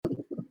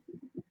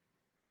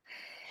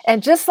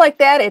And just like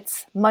that,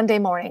 it's Monday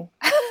morning.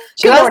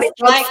 Good morning.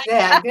 Like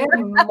that.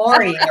 Good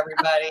morning,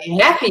 everybody.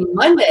 Happy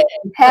Monday.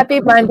 Happy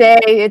Monday.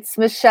 It's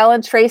Michelle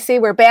and Tracy.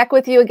 We're back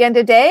with you again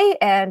today,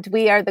 and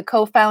we are the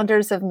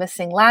co-founders of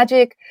Missing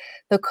Logic,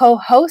 the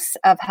co-hosts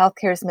of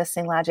Healthcare's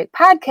Missing Logic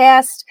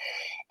podcast,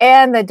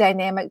 and the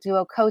dynamic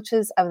duo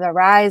coaches of the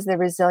Rise, the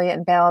Resilient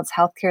and Balanced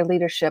Healthcare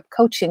Leadership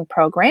Coaching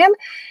Program.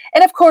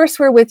 And of course,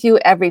 we're with you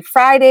every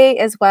Friday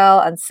as well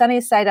on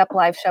Sunny Side Up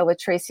Live Show with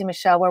Tracy and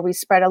Michelle, where we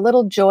spread a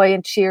little joy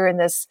and cheer in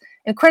this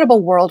incredible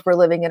world we're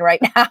living in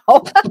right now.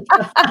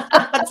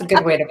 That's a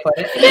good way to put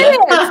it.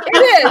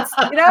 It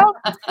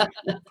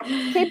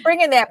is. Keep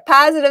bringing that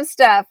positive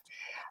stuff.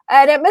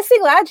 And at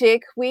Missing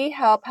Logic, we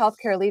help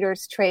healthcare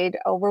leaders trade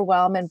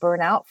overwhelm and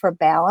burnout for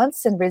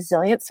balance and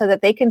resilience so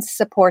that they can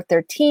support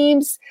their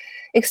teams,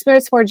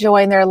 experience more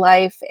joy in their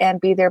life, and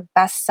be their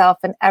best self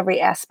in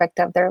every aspect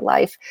of their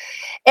life.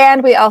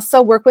 And we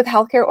also work with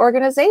healthcare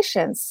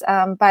organizations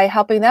by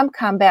helping them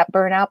combat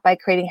burnout by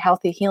creating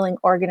healthy healing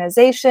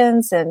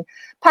organizations and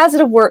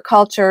positive work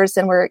cultures.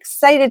 And we're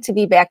excited to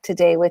be back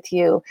today with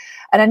you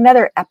on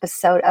another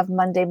episode of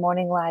Monday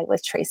Morning Live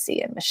with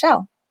Tracy and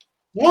Michelle.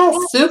 Yes,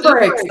 super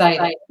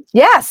excited.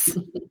 Yes.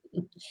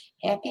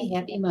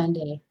 Happy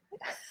Monday.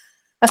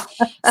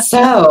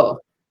 So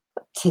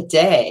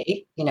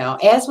today,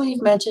 as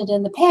we've mentioned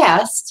in the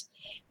past,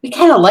 we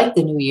kind of like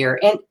the new year,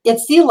 and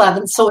it's the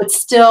 11th, so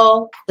it's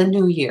still the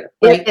new year,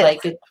 right?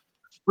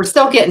 We're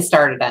still getting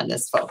started on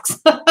this, folks.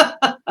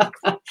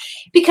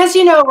 Because,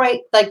 right,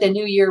 like the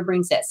new year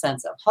brings that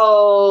sense of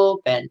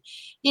hope, and,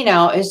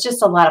 it's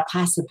just a lot of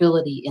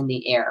possibility in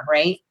the air,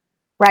 right?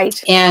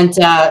 Right. And,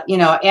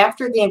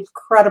 after the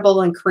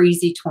incredible and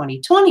crazy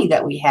 2020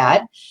 that we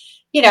had,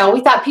 we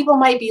thought people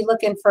might be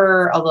looking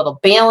for a little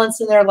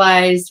balance in their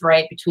lives,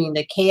 right, between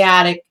the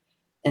chaotic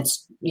and,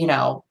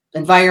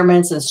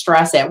 environments and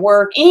stress at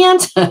work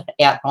and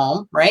at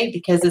home, right,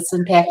 because it's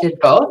impacted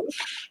both.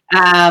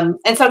 And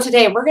so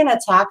today we're going to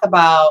talk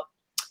about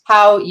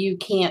how you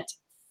can't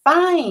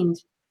find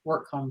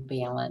work-home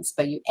balance,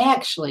 but you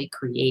actually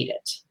create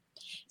it.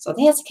 So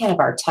that's kind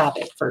of our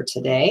topic for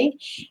today.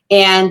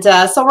 And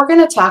so we're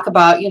going to talk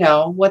about,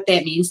 what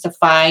that means to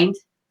find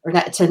or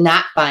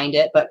not find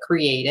it, but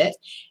create it.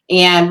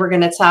 And we're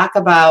going to talk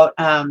about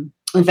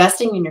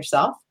investing in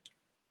yourself.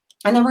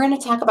 And then we're going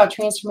to talk about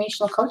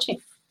transformational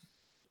coaching.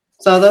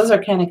 So those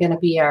are kind of going to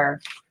be our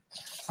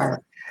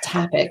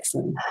topics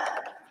and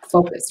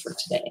focus for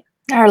today.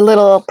 Our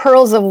little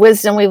pearls of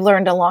wisdom we've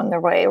learned along the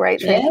way, right?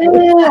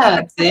 Yeah,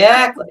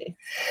 exactly.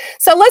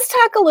 So let's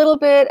talk a little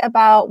bit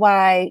about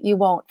why you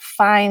won't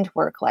find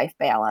work-life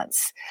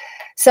balance.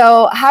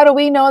 So how do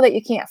we know that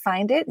you can't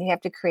find it and you have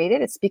to create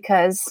it? It's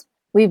because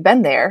we've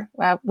been there.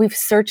 We've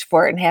searched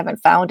for it and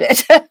haven't found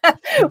it.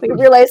 We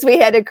realized we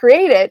had to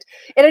create it.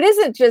 And it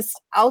isn't just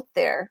out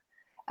there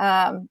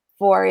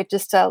for it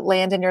just to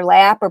land in your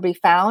lap or be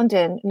found,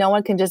 and no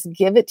one can just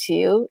give it to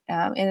you.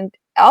 And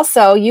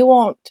also, you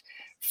won't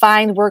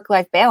find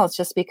work-life balance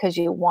just because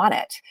you want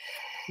it.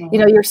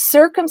 Mm-hmm. Your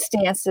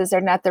circumstances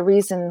are not the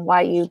reason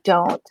why you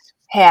don't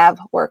have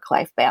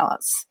work-life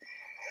balance.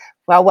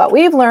 Well, what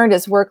we've learned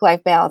is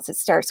work-life balance, it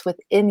starts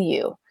within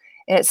you.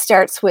 And it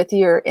starts with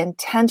your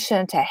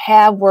intention to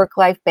have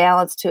work-life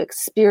balance, to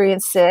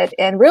experience it.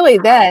 And really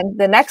then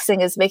the next thing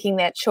is making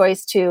that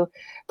choice to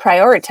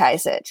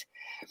prioritize it.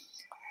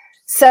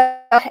 So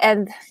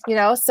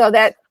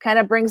that kind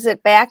of brings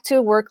it back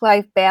to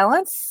work-life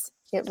balance.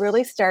 It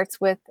really starts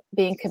with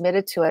being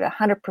committed to it,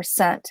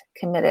 100%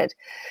 committed.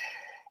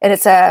 And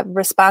it's a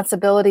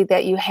responsibility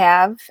that you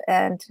have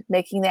and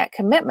making that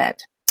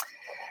commitment.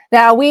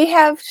 Now, we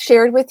have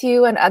shared with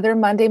you in other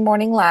Monday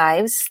Morning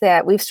Lives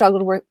that we've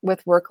struggled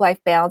with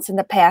work-life balance in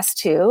the past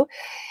too.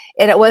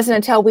 And it wasn't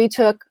until we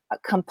took a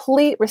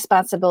complete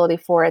responsibility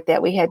for it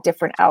that we had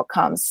different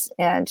outcomes.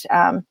 And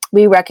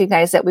we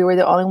recognized that we were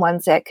the only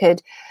ones that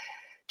could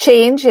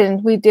change,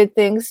 and we did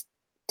things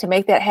to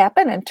make that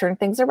happen and turn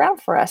things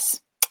around for us.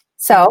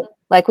 So,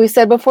 like we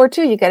said before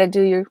too, you got to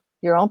do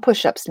your own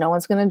push-ups. No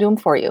one's going to do them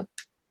for you.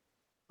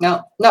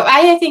 No,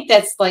 I think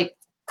that's like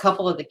a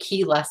couple of the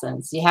key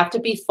lessons. You have to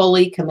be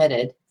fully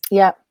committed.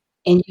 Yeah.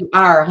 And you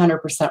are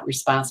 100%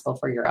 responsible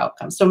for your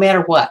outcomes, no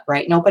matter what,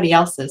 right? Nobody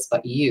else is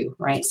but you,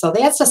 right? So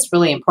that's just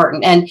really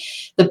important. And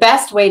the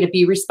best way to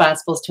be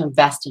responsible is to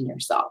invest in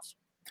yourself.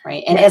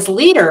 Right. And as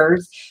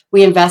leaders,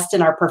 we invest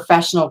in our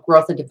professional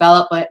growth and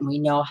development, and we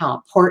know how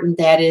important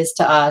that is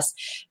to us.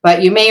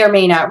 But you may or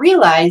may not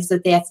realize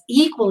that that's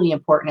equally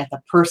important at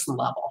the personal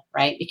level,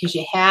 right? Because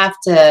you have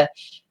to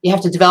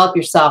develop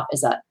yourself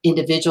as an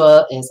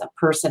individual, as a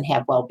person,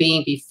 have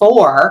well-being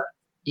before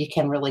you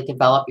can really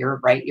develop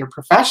your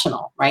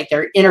professional, right?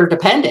 They're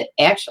interdependent,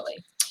 actually.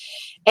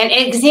 An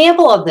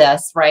example of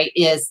this, right,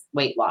 is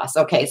weight loss.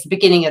 Okay, it's the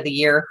beginning of the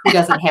year. Who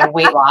doesn't have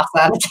weight loss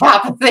on the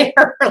top of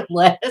their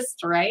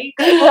list, right?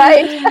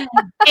 Right.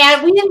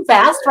 And we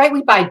invest, right?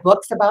 We buy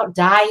books about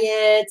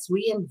diets.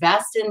 We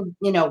invest in,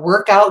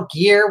 workout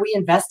gear. We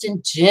invest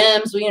in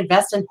gyms. We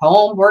invest in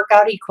home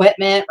workout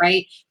equipment,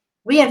 right?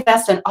 we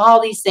invest in all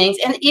these things.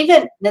 And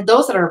even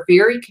those that are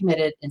very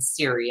committed and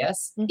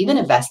serious, even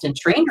invest in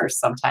trainers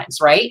sometimes,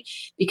 right?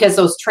 Because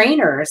those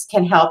trainers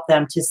can help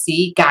them to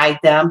see, guide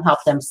them, help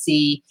them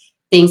see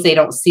things they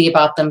don't see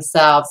about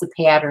themselves, the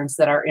patterns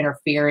that are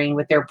interfering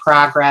with their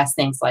progress,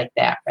 things like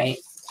that, right?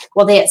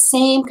 Well, that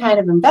same kind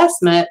of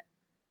investment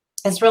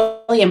is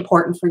really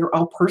important for your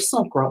own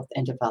personal growth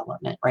and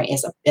development, right?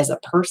 As a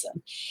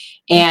person,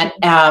 and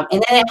then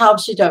it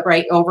helps you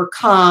to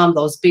overcome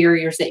those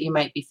barriers that you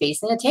might be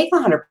facing and take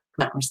 100%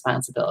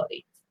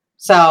 responsibility.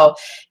 So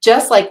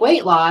just like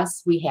weight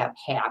loss, we have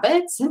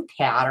habits and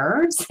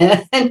patterns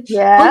and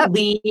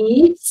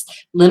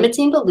beliefs,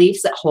 limiting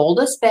beliefs that hold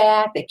us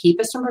back, that keep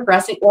us from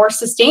progressing or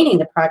sustaining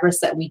the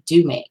progress that we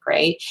do make,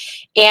 right?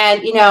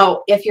 And,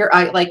 if you're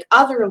like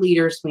other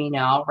leaders we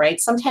know,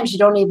 right, sometimes you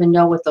don't even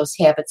know what those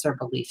habits or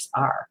beliefs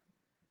are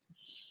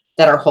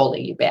that are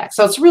holding you back.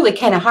 So it's really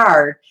kind of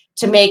hard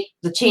to make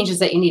the changes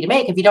that you need to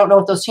make if you don't know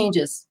what those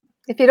changes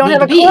if you don't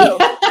have a clue.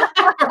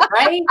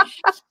 Right?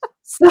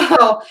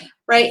 So,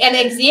 right. An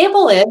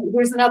example is,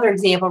 here's another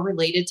example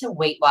related to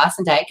weight loss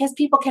and diet, because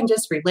people can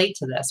just relate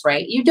to this,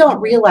 right? You don't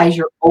realize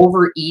you're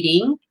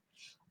overeating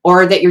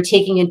or that you're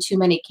taking in too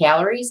many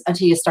calories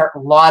until you start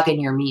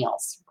logging your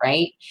meals,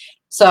 right?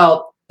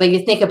 So like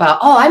you think about,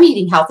 oh, I'm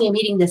eating healthy, I'm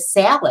eating this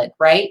salad,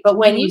 right? But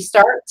when you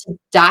start to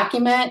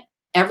document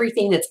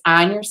everything that's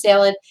on your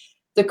salad,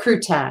 the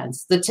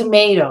croutons, the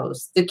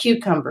tomatoes, the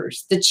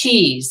cucumbers, the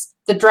cheese,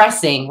 the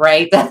dressing,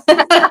 right?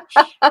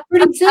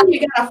 Pretty soon you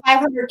got a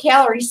 500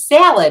 calorie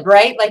salad,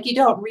 right? Like you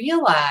don't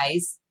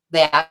realize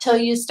that till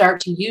you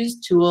start to use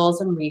tools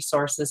and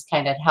resources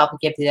kind of help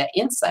give you that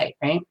insight,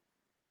 right?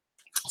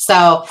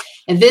 So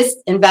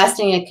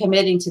investing and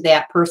committing to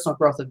that personal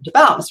growth of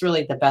development is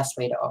really the best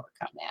way to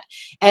overcome that.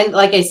 And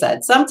like I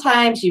said,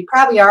 sometimes you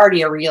probably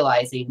already are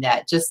realizing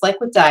that, just like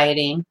with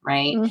dieting,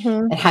 right?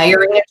 And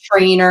hiring a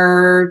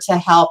trainer to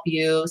help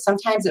you,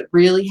 sometimes it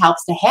really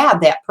helps to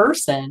have that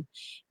person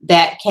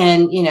that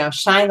can,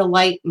 shine the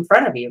light in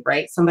front of you,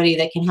 right? Somebody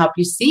that can help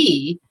you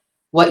see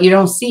what you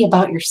don't see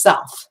about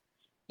yourself.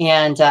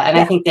 And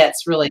I think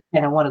that's really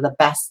kind of one of the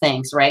best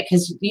things, right?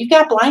 Because you've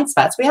got blind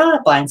spots. We all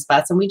have blind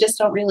spots, and we just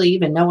don't really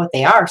even know what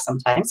they are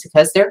sometimes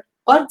because they're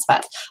blind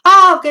spots.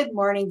 Oh, good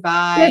morning,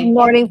 Vi. Good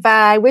morning,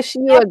 Vi.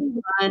 Wishing you a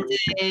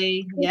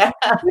Monday. Yeah.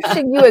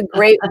 Wishing you a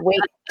great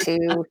week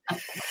too.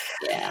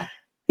 Yeah.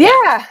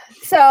 Yeah.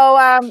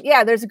 So,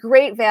 there's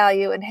great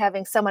value in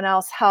having someone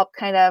else help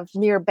kind of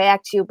mirror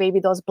back to you, maybe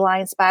those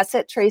blind spots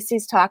that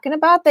Tracy's talking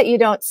about that you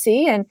don't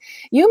see. And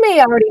you may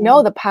already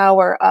know the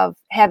power of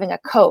having a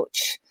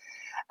coach.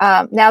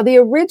 Now, the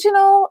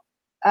original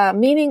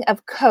meaning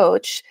of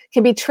coach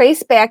can be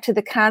traced back to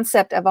the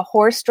concept of a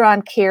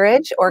horse-drawn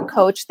carriage or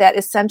coach that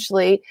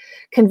essentially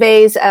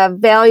conveys a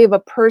value of a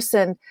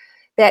person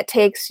that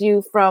takes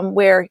you from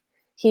where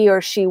he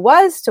or she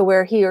was to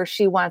where he or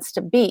she wants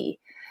to be.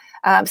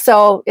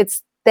 So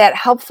it's that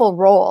helpful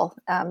role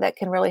that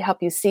can really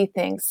help you see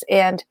things.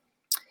 And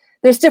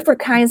there's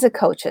different kinds of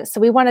coaches. So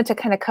we wanted to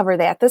kind of cover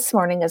that this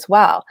morning as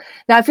well.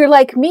 Now, if you're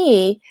like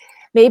me,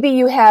 maybe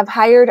you have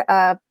hired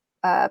a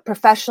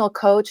professional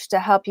coach to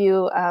help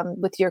you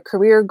with your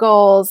career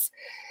goals.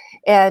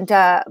 And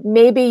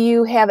maybe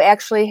you have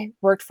actually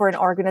worked for an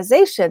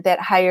organization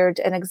that hired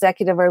an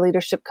executive or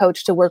leadership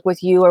coach to work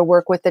with you or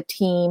work with a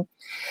team.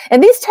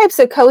 And these types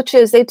of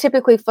coaches, they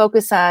typically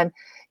focus on,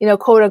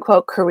 quote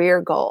unquote,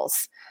 career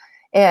goals.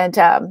 And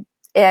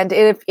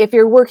if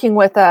you're working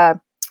with a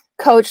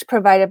coach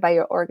provided by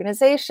your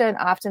organization,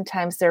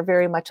 oftentimes they're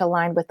very much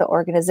aligned with the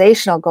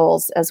organizational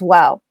goals as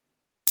well.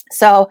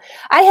 So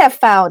I have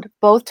found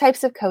both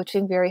types of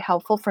coaching very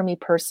helpful for me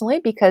personally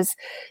because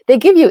they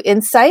give you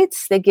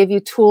insights, they give you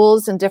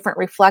tools and different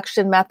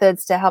reflection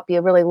methods to help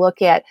you really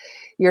look at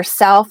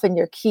yourself and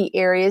your key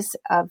areas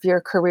of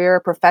your career or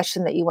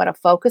profession that you want to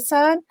focus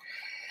on.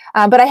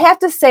 But I have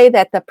to say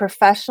that the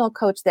professional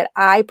coach that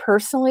I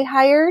personally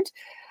hired,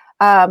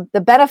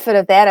 the benefit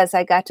of that is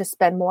I got to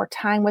spend more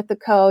time with the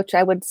coach.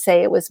 I would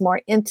say it was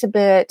more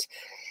intimate.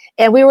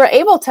 And we were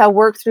able to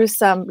work through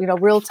some,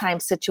 real-time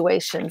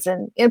situations.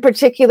 And in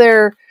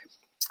particular,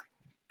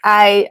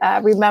 I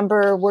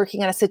remember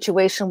working in a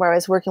situation where I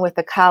was working with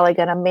a colleague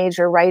on a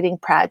major writing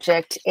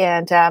project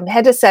and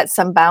had to set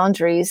some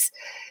boundaries.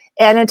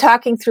 And in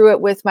talking through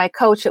it with my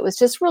coach, it was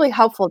just really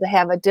helpful to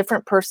have a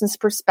different person's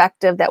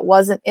perspective that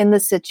wasn't in the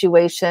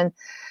situation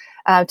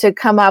to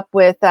come up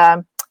with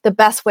the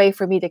best way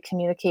for me to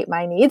communicate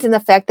my needs and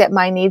the fact that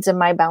my needs and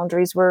my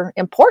boundaries were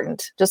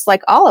important, just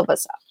like all of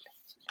us are.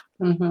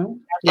 Mm-hmm.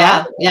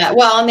 Yeah.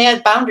 Well, and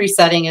that boundary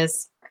setting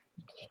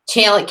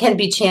can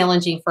be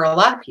challenging for a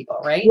lot of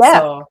people, right? Yeah.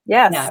 So,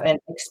 yes. Yeah, and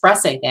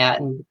expressing that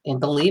and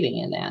believing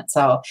in that.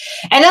 So,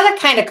 another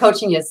kind of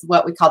coaching is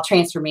what we call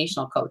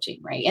transformational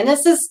coaching, right? And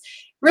this is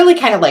really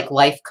kind of like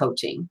life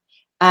coaching.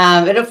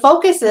 It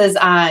focuses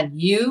on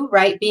you,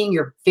 right, being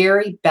your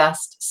very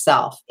best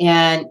self,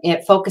 and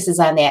it focuses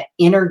on that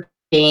inner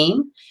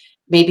game,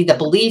 maybe the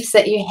beliefs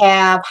that you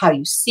have, how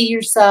you see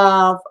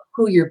yourself,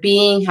 who you're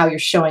being, how you're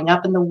showing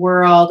up in the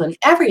world, and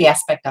every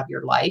aspect of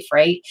your life,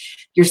 right?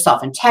 Your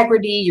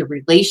self-integrity, your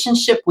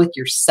relationship with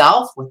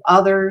yourself, with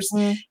others,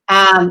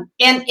 and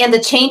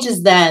the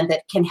changes then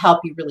that can help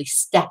you really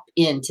step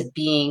into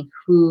being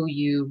who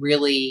you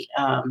really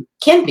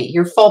can be,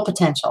 your full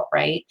potential,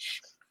 right?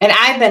 And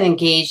I've been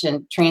engaged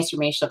in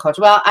transformational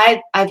coaching. Well,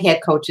 I've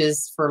had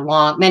coaches for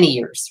many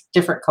years,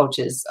 different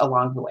coaches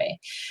along the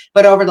way.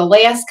 But over the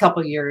last couple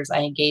of years,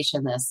 I engaged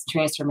in this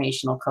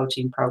transformational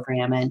coaching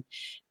program. And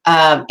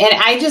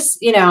I just,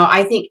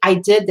 I think I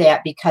did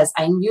that because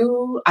I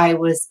knew I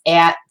was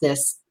at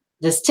this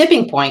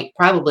tipping point,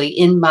 probably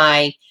in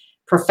my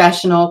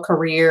professional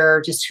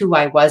career, just who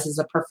I was as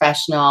a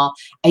professional.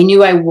 I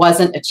knew I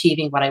wasn't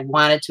achieving what I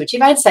wanted to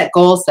achieve. I'd set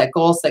goals,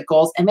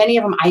 and many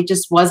of them I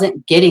just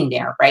wasn't getting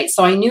there, right?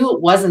 So I knew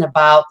it wasn't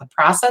about the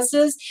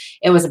processes,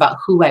 it was about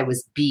who I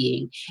was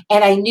being.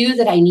 And I knew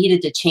that I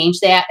needed to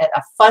change that at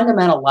a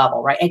fundamental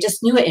level, right? I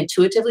just knew it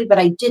intuitively, but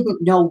I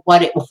didn't know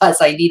what it was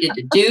I needed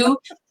to do.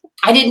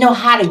 I didn't know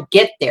how to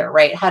get there,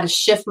 right? How to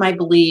shift my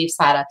beliefs,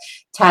 how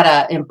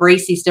to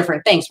embrace these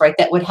different things, right?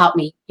 That would help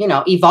me,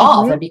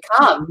 evolve and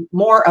become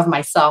more of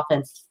myself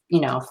and,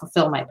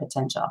 fulfill my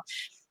potential.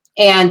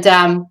 And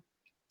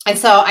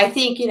so I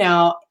think,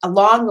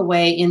 along the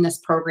way in this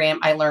program,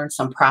 I learned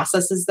some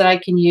processes that I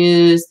can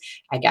use.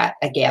 I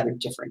gathered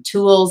different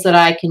tools that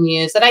I can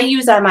use, that I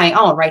use on my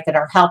own, right? That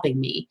are helping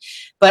me.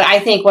 But I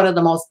think one of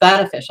the most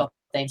beneficial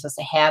things is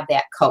to have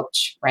that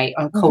coach, right?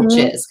 On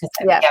coaches, because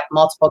we have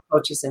multiple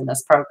coaches in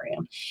this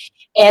program.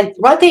 And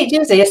what they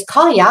do is they just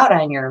call you out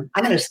on your,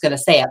 I'm just going to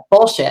say it,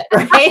 bullshit,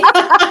 right?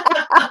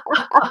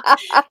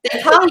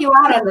 They call you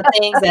out on the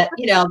things that,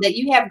 that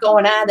you have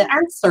going on that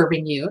aren't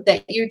serving you,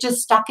 that you're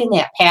just stuck in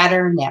that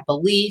pattern, that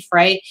belief,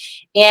 right?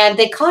 And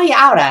they call you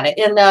out on it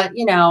in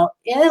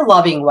a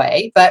loving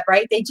way, but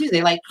right,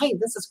 they're like, hey,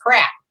 this is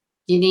crap.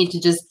 You need to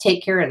just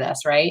take care of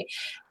this, right?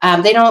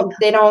 They don't,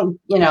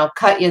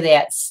 cut you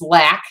that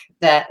slack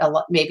that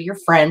maybe your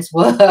friends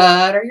would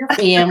or your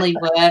family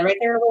would, right?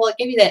 They will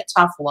give you that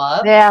tough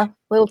love. Yeah.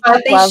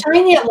 But they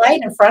shine that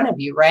light in front of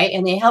you, right?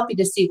 And they help you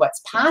to see what's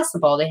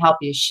possible. They help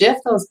you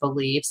shift those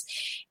beliefs,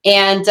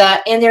 and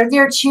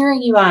they're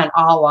cheering you on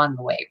all along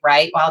the way,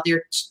 right? While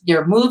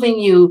they're moving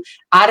you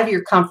out of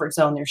your comfort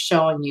zone, they're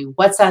showing you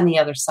what's on the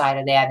other side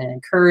of that and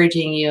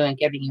encouraging you and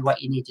giving you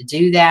what you need to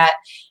do that.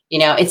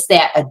 It's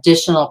that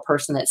additional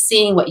person that's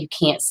seeing what you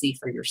can't see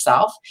for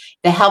yourself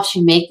that helps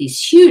you make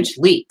these huge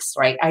leaps,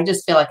 right? I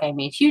just feel like I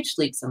made huge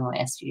leaps in the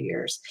last few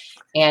years.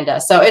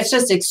 And so it's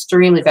just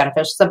extremely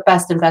beneficial. It's the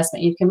best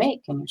investment you can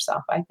make in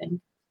yourself, I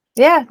think.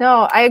 Yeah,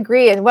 no, I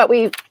agree. And what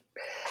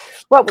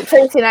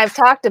Tracy and I have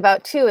talked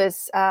about too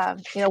is,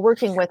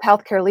 working with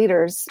healthcare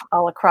leaders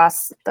all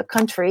across the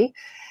country,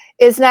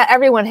 is not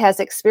everyone has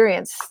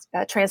experienced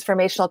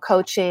transformational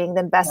coaching,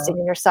 investing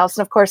in yourselves.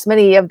 And of course,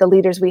 many of the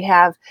leaders we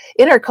have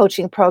in our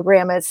coaching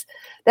program,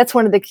 that's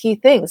one of the key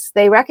things.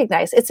 They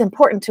recognize it's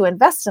important to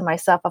invest in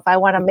myself if I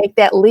want to make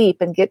that leap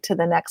and get to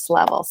the next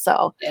level.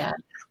 So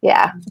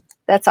yeah,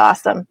 that's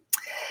awesome.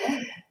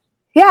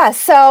 Yeah.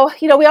 So,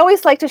 we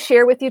always like to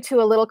share with you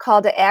too a little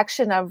call to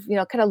action of,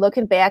 kind of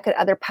looking back at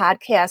other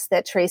podcasts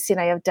that Tracy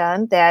and I have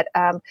done that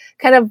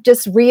kind of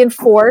just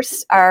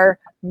reinforce our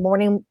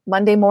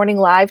Monday morning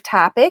live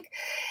topic.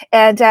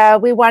 And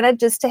we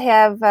wanted just to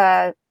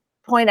have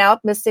point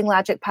out Missing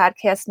Logic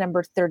podcast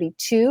number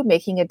 32,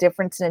 Making a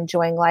Difference and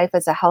Enjoying Life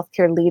as a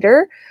Healthcare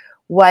Leader.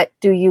 What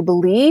do you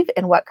believe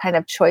and what kind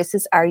of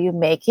choices are you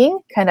making?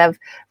 Kind of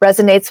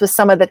resonates with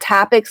some of the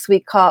topics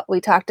we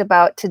talked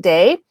about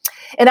today.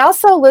 And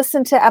also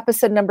listen to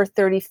episode number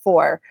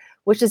 34,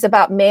 which is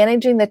about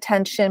managing the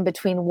tension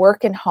between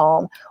work and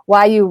home,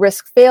 why you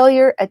risk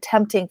failure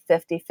attempting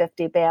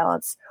 50-50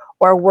 balance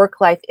or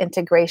work-life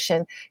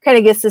integration. Kind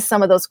of gets to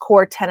some of those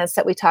core tenets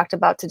that we talked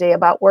about today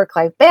about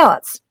work-life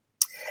balance.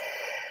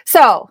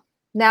 So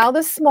now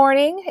this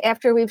morning,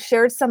 after we've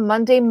shared some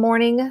Monday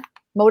morning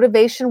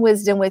motivation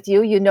wisdom with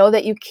you, you know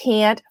that you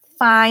can't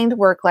find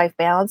work-life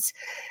balance.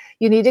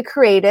 You need to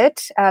create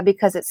it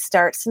because it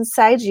starts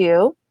inside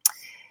you,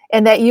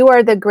 and that you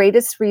are the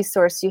greatest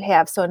resource you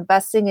have. So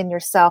investing in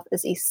yourself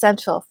is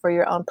essential for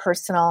your own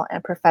personal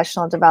and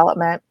professional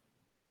development.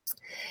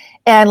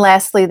 And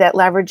lastly, that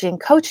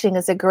leveraging coaching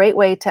is a great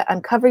way to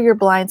uncover your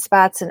blind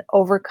spots and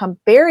overcome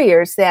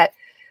barriers that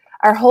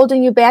are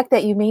holding you back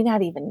that you may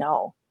not even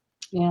know.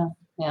 Yeah.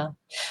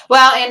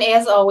 Well, and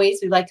as always,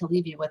 we like to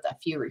leave you with a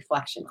few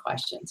reflection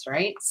questions,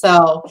 right?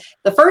 So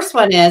the first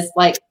one is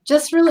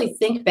just really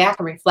think back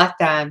and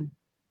reflect on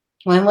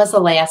when was the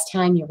last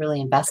time you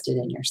really invested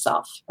in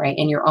yourself, right?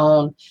 In your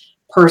own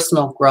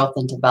personal growth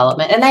and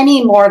development. And I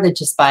mean more than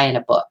just buying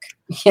a book,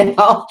 we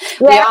all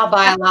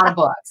buy a lot of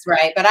books,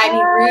 right? But I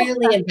mean,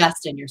 really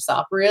invest in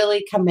yourself,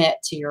 really commit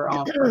to your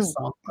own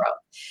personal growth.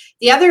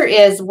 The other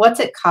is, what's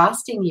it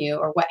costing you,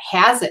 or what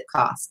has it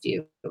cost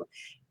you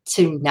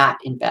to not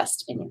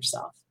invest in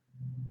yourself?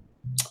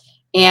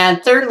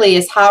 And thirdly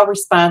is, how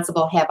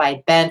responsible have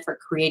I been for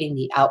creating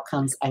the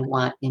outcomes I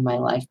want in my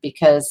life?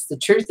 Because the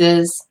truth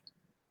is,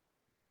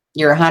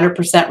 You're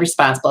 100%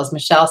 responsible. As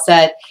Michelle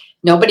said,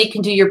 nobody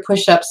can do your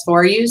push-ups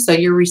for you, so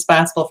you're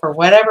responsible for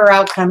whatever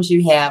outcomes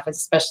you have,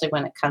 especially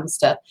when it comes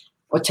to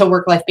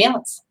work-life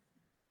balance.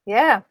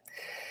 Yeah,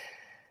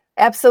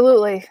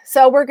 absolutely.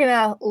 So we're going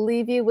to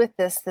leave you with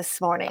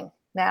this morning.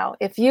 Now,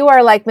 if you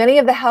are like many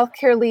of the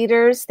healthcare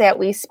leaders that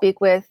we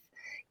speak with,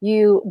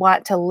 you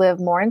want to live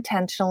more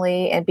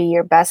intentionally and be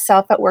your best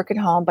self at work and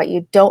home, but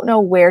you don't know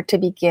where to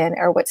begin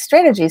or what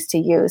strategies to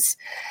use.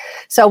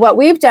 So what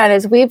we've done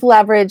is we've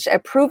leveraged a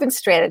proven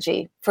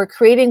strategy for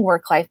creating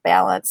work-life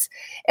balance,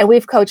 and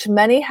we've coached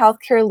many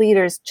healthcare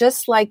leaders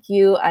just like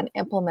you on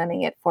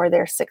implementing it for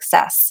their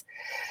success.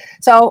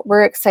 So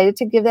we're excited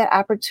to give that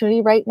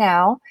opportunity right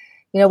now.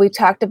 We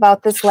talked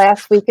about this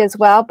last week as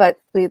well, but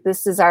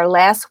this is our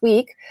last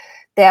week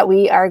that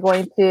we are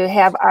going to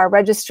have our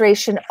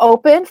registration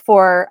open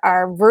for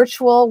our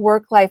virtual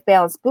work-life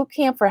balance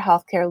bootcamp for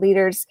healthcare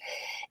leaders.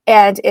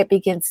 And it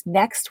begins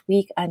next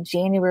week on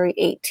January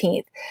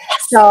 18th.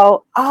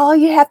 So all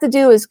you have to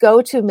do is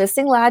go to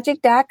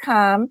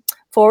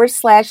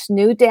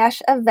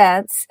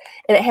missinglogic.com/new-events.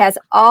 And it has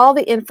all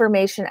the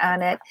information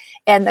on it.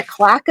 And the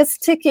clock is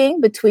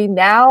ticking between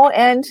now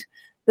and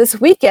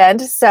this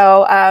weekend.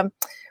 So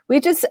we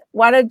just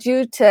wanted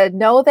you to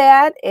know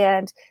that.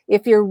 And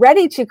if you're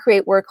ready to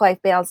create work-life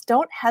balance,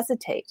 don't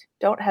hesitate.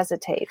 Don't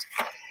hesitate.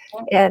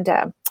 And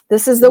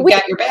this is the week.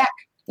 Got your back.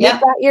 Yeah.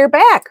 You've got your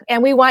back.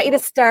 And we want you to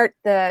start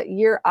the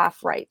year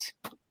off right.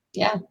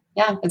 Yeah.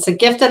 Yeah. It's a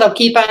gift that'll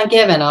keep on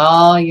giving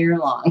all year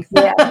long.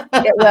 Yeah,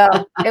 it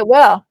will. It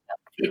will.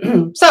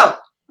 So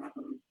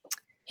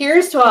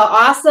here's to an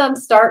awesome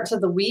start to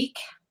the week.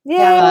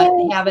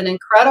 Have an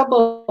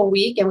incredible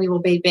week, and we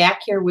will be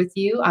back here with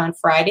you on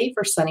Friday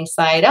for Sunny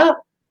Side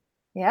Up.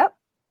 Yep.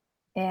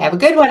 And have a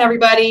good one,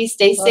 everybody.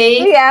 Stay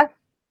safe. Yeah.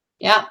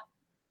 Yep.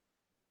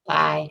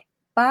 Bye.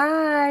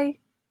 Bye.